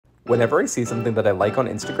Whenever I see something that I like on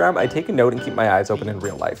Instagram, I take a note and keep my eyes open in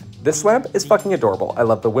real life. This lamp is fucking adorable. I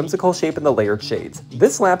love the whimsical shape and the layered shades.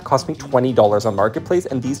 This lamp cost me $20 on Marketplace,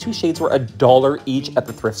 and these two shades were $1 each at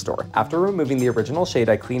the thrift store. After removing the original shade,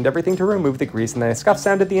 I cleaned everything to remove the grease, and then I scuff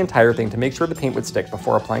sanded the entire thing to make sure the paint would stick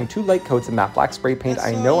before applying 2 light coats of matte black spray paint.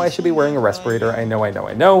 I know I should be wearing a respirator. I know.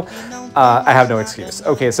 I have no excuse.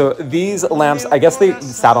 Okay, so these lamps, I guess they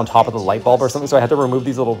sat on top of the light bulb or something, so I had to remove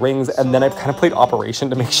these little rings, and then I kind of played Operation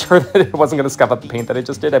to make sure that it wasn't going to scuff up the paint that I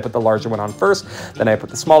just did. I put the larger one on first, then I put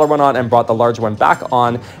the smaller one on and brought the larger one back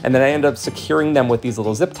on, and then I ended up securing them with these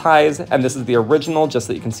little zip ties, and this is the original, just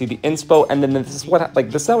so you can see the inspo, and then this is what,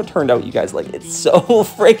 like, this is how it turned out, you guys. Like, it's so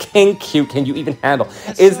freaking cute. Can you even handle?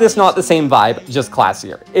 Is this not the same vibe, just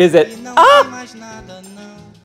classier? Is it? Ah!